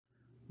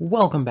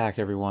Welcome back,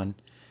 everyone.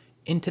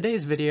 In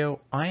today's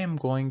video, I am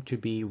going to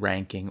be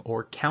ranking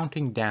or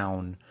counting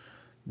down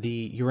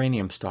the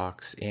uranium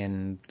stocks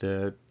in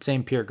the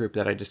same peer group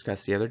that I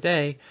discussed the other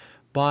day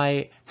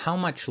by how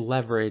much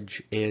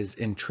leverage is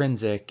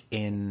intrinsic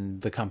in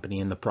the company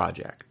and the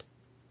project.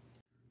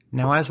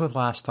 Now, as with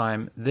last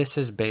time, this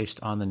is based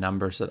on the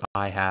numbers that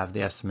I have,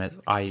 the estimates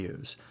I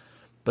use,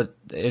 but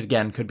it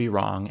again could be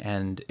wrong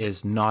and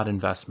is not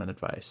investment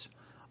advice.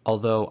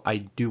 Although I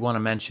do want to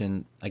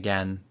mention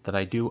again that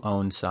I do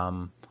own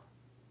some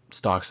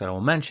stocks that I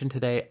will mention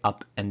today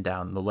up and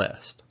down the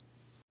list.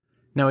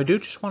 Now, I do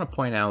just want to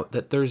point out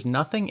that there's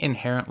nothing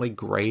inherently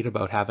great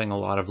about having a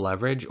lot of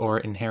leverage or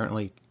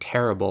inherently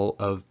terrible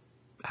of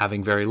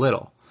having very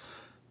little.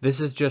 This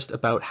is just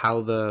about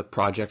how the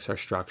projects are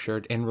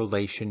structured in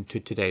relation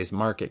to today's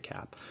market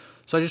cap.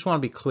 So I just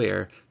want to be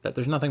clear that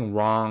there's nothing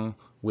wrong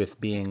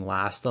with being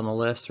last on the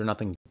list or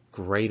nothing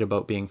great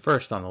about being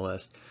first on the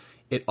list.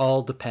 It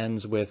all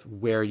depends with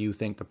where you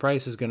think the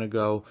price is going to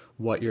go,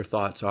 what your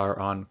thoughts are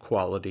on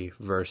quality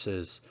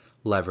versus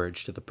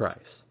leverage to the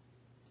price.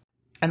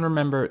 And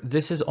remember,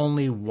 this is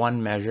only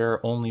one measure,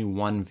 only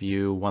one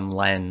view, one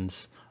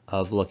lens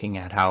of looking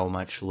at how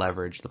much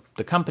leverage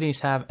the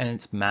companies have, and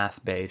it's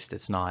math-based,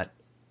 it's not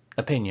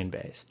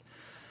opinion-based.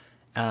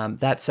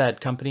 That said,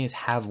 companies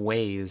have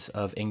ways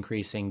of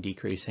increasing,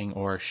 decreasing,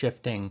 or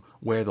shifting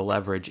where the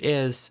leverage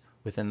is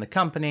within the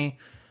company,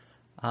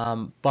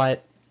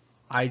 but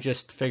I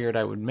just figured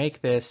I would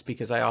make this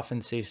because I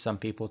often see some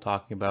people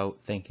talking about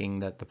thinking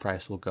that the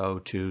price will go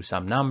to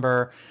some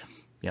number,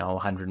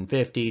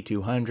 150,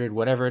 200,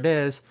 whatever it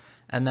is.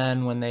 And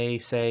then when they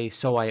say,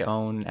 so I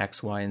own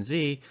X, Y, and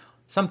Z,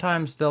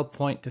 sometimes they'll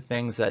point to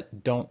things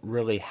that don't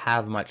really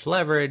have much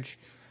leverage.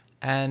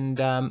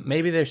 And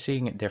maybe they're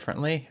seeing it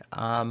differently,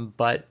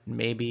 but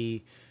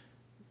maybe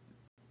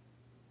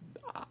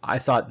I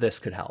thought this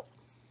could help.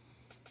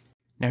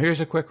 Now here's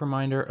a quick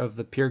reminder of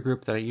the peer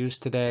group that I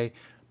used today.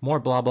 More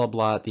blah, blah,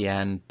 blah at the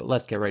end, but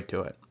let's get right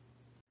to it.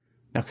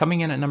 Now coming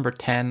in at number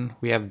 10,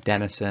 we have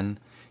Denison.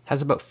 It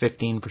has about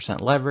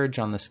 15% leverage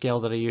on the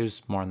scale that I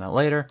use, more on that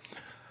later.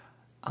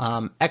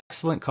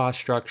 Excellent cost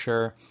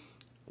structure,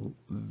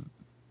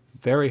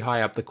 very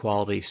high up the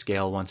quality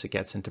scale once it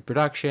gets into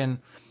production,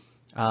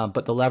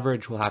 but the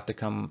leverage will have to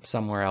come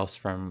somewhere else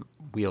from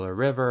Wheeler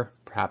River,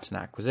 perhaps an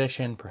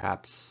acquisition,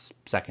 perhaps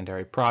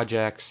secondary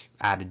projects,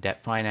 added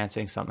debt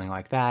financing, something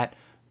like that.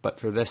 But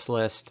for this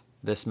list,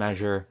 this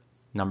measure,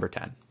 number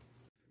 10.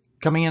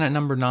 Coming in at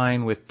number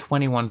 9 with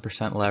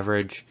 21%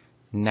 leverage,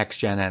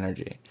 NexGen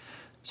Energy.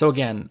 So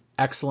again,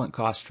 excellent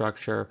cost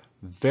structure,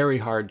 very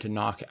hard to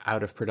knock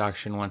out of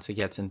production once it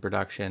gets in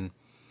production,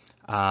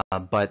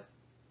 but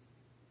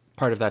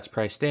part of that's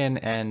priced in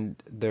and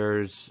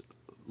there's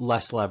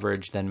less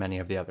leverage than many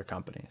of the other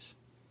companies.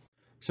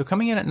 So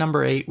coming in at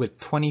number 8 with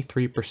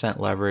 23%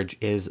 leverage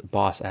is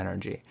Boss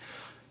Energy.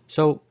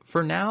 So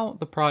for now,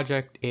 the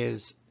project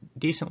is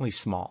decently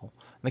small.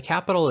 The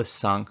capital is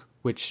sunk,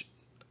 which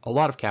a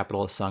lot of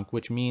capital is sunk,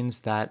 which means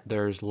that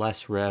there's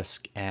less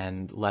risk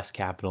and less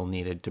capital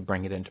needed to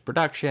bring it into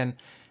production,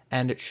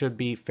 and it should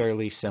be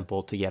fairly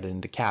simple to get it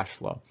into cash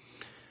flow.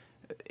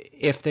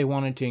 If they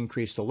wanted to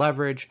increase the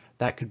leverage,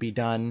 that could be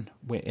done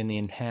in the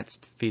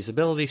enhanced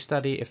feasibility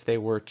study if they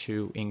were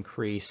to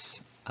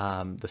increase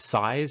the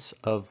size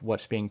of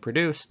what's being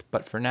produced,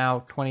 but for now,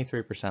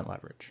 23%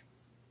 leverage.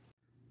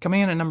 Coming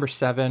in at number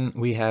 7,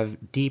 we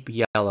have Deep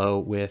Yellow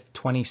with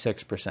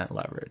 26%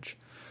 leverage.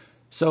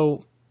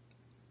 So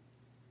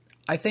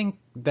I think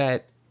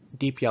that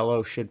Deep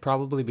Yellow should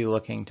probably be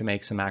looking to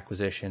make some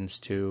acquisitions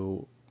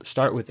to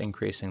start with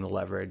increasing the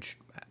leverage,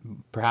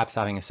 perhaps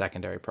having a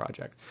secondary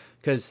project,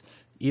 because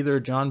either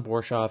John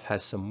Borshoff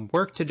has some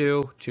work to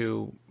do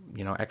to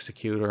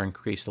execute or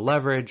increase the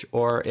leverage,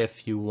 or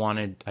if you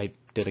wanted, I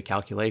did a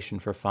calculation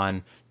for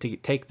fun, to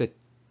take the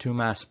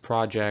two-mass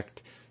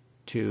project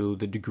to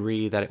the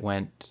degree that it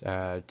went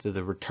to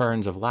the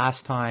returns of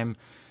last time,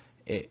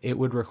 it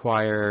would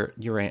require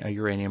a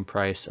uranium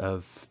price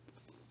of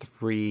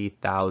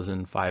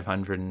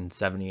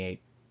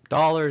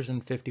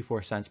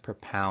 $3,578.54 per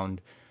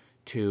pound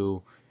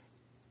to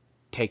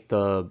take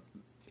the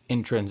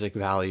intrinsic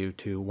value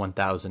to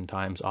 1,000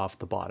 times off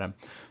the bottom.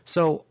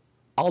 So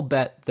I'll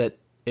bet that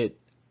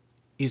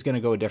he's going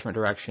to go a different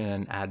direction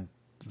and add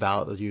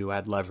value,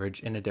 add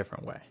leverage in a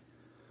different way.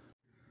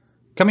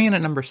 Coming in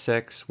at number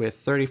 6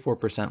 with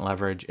 34%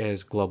 leverage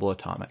is Global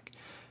Atomic.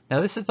 Now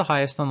this is the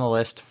highest on the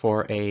list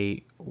for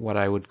what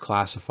I would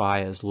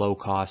classify as low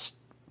cost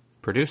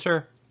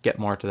producer. Get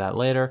more to that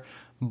later,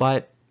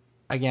 but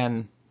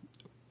again,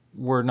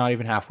 we're not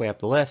even halfway up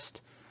the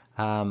list.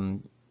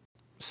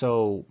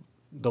 So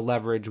the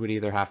leverage would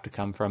either have to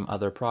come from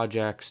other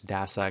projects,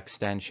 DASA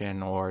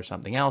extension, or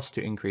something else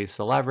to increase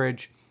the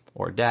leverage,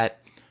 or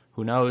debt,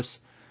 who knows.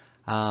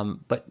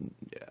 But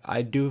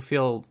I do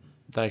feel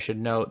that I should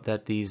note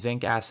that the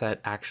zinc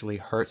asset actually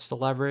hurts the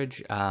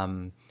leverage.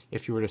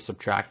 If you were to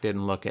subtract it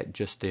and look at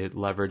just the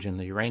leverage in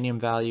the uranium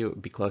value, it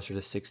would be closer to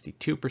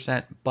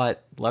 62%,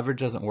 but leverage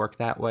doesn't work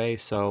that way,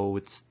 so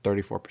it's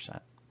 34%.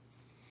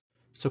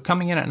 So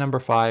coming in at number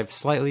 5,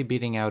 slightly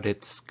beating out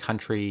its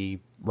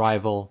country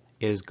rival,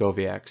 is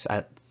GoviX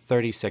at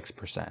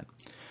 36%.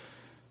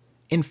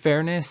 In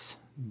fairness,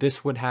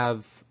 this would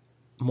have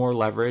more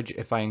leverage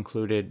if I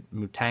included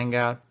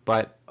Mutanga,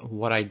 but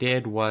what I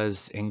did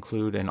was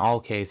include in all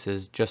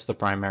cases just the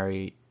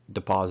primary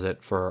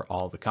deposit for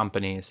all the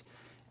companies.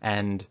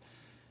 And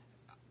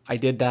I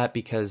did that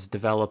because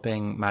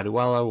developing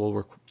Maduela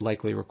will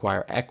likely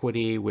require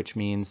equity, which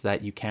means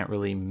that you can't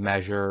really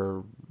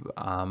measure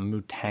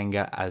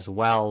Mutanga as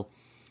well,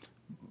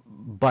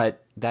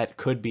 but that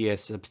could be a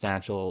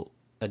substantial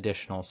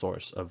additional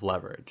source of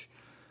leverage.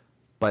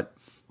 But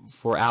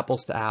for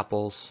apples to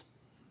apples,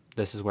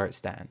 this is where it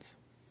stands.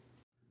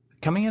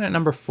 Coming in at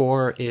number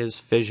 4 is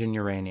Fission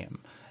Uranium.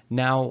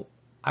 Now,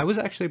 I was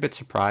actually a bit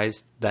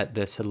surprised that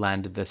this had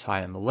landed this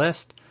high on the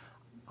list.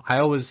 I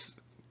always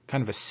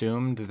kind of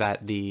assumed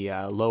that the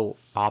low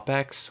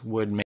OPEX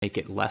would make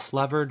it less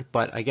levered,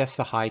 but I guess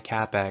the high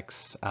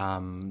CAPEX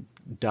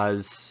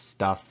does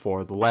stuff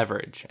for the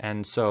leverage.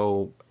 And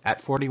so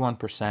at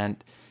 41%,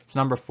 it's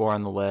number 4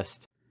 on the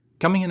list.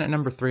 Coming in at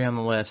number 3 on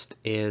the list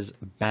is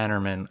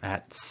Bannerman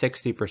at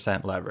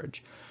 60%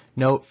 leverage.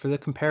 Note, for the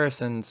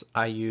comparisons,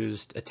 I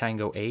used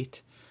Etango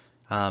 8.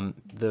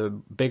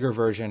 The bigger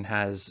version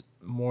has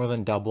more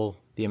than double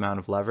the amount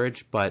of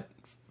leverage, but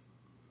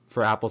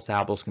for apples to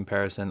apples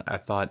comparison, I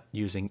thought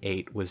using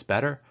 8 was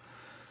better.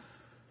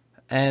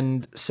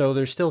 And so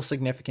there's still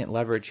significant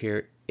leverage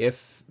here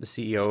if the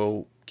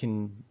CEO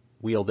can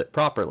wield it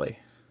properly.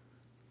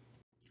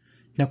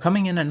 Now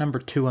coming in at number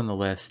 2 on the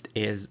list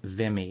is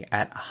Vimy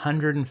at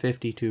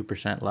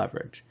 152%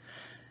 leverage.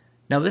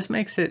 Now this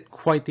makes it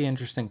quite the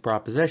interesting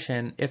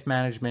proposition if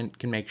management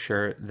can make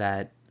sure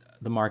that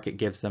the market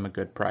gives them a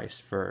good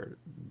price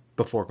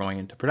before going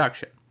into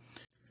production.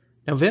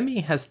 Now Vimy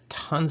has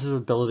tons of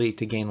ability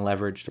to gain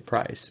leverage to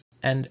price,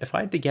 and if I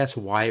had to guess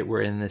why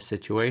we're in this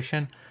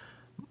situation,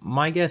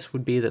 my guess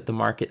would be that the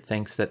market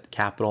thinks that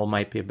capital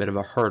might be a bit of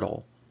a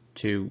hurdle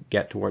to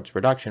get towards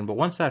production, but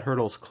once that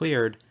hurdle is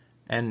cleared,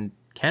 and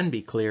can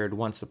be cleared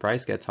once the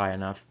price gets high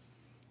enough,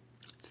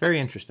 it's very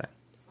interesting.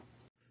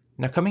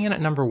 Now coming in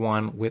at number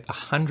 1 with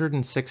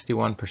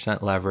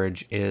 161%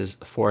 leverage is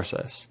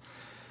Forsys.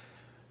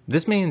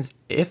 This means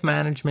if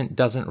management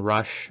doesn't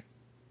rush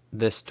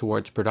this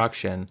towards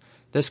production,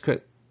 this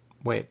could,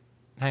 wait,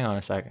 hang on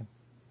a second.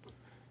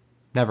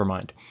 Never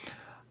mind.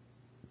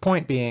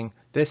 Point being,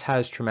 this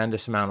has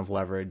tremendous amount of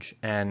leverage,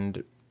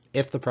 and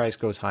if the price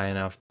goes high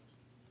enough,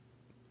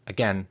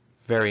 again,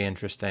 very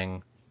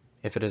interesting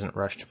if it isn't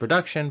rushed to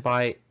production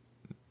by,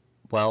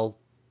 well,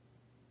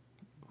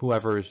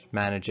 whoever's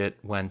manage it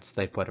once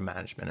they put a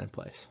management in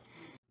place.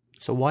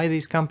 So why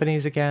these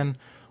companies again?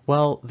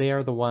 Well, they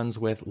are the ones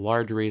with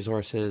large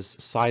resources,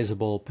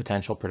 sizable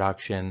potential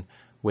production,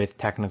 with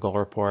technical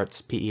reports,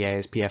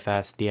 PEAs,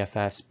 PFS,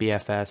 DFS,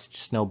 BFS,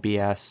 just no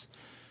BS.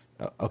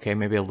 Okay,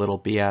 maybe a little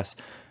BS.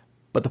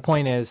 But the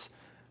point is,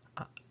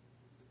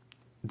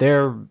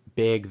 they're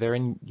big, they're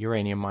in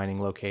uranium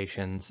mining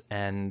locations,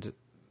 and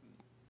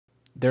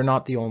they're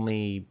not the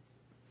only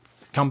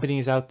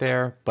companies out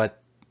there,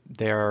 but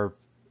they're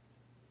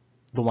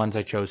the ones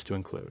I chose to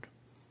include.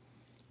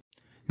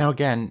 Now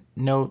again,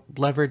 note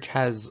leverage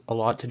has a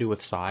lot to do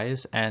with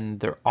size, and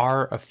there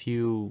are a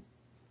few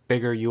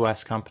bigger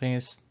US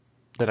companies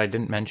that I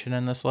didn't mention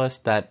in this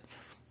list that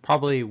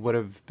probably would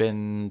have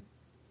been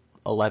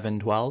 11,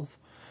 12.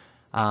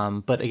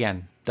 But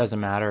again, doesn't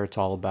matter, it's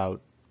all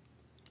about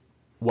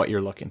what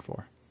you're looking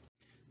for.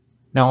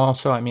 Now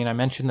also, I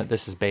mentioned that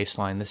this is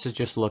baseline. This is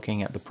just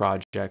looking at the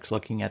projects,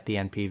 looking at the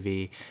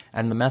NPV,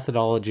 and the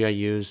methodology I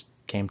used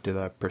came to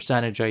the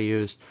percentage I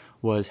used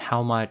was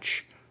how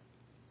much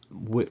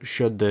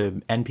should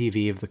the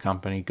NPV of the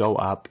company go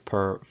up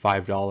per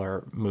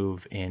 $5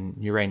 move in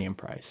uranium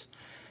price.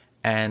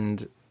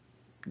 And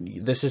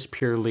this is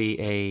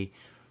purely a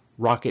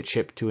rocket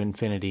ship to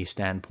infinity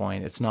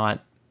standpoint. It's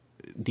not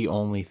the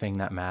only thing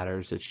that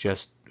matters. It's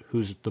just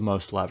who's the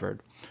most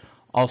levered.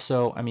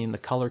 Also, the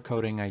color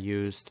coding I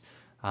used,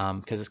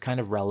 because it's kind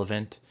of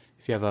relevant.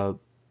 If you have a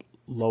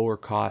lower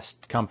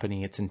cost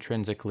company, it's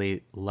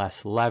intrinsically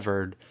less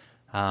levered.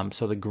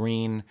 So the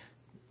green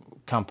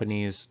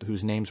companies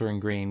whose names are in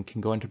green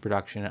can go into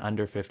production at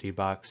under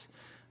 $50.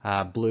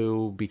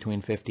 Blue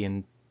between 50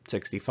 and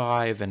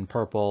 65, and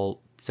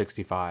purple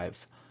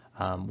 65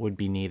 would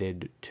be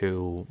needed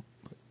to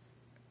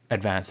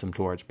advance them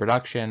towards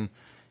production,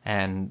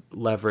 and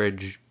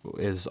leverage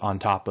is on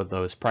top of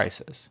those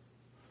prices.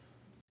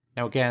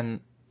 Now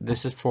again,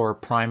 this is for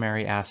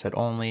primary asset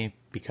only,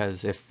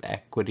 because if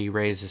equity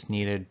raise is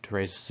needed to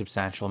raise a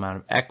substantial amount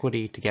of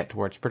equity to get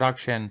towards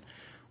production,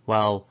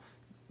 well,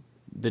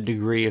 the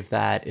degree of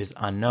that is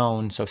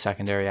unknown, so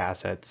secondary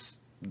assets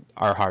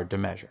are hard to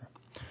measure.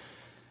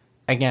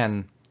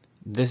 Again,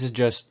 this is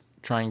just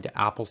trying to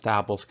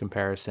apples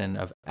comparison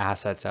of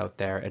assets out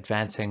there.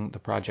 Advancing the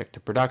project to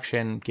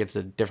production gives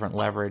a different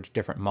leverage,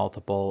 different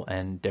multiple,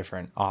 and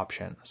different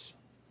options.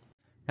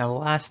 Now the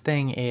last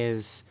thing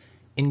is,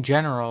 in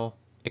general,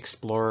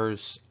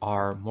 explorers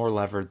are more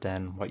levered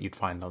than what you'd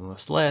find on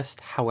this list.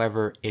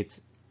 However,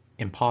 it's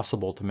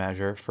impossible to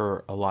measure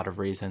for a lot of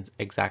reasons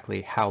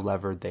exactly how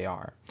levered they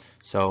are.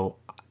 So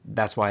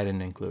that's why I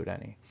didn't include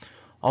any.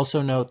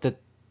 Also note that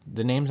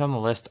the names on the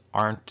list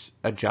aren't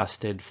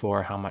adjusted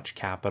for how much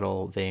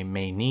capital they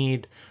may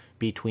need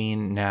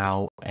between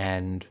now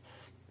and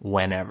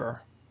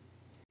whenever.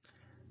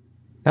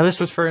 Now this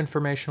was for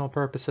informational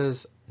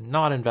purposes,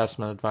 not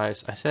investment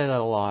advice. I say that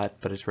a lot,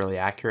 but it's really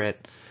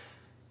accurate.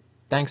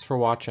 Thanks for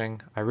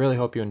watching. I really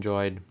hope you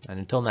enjoyed, and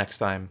until next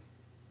time,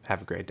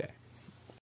 have a great day.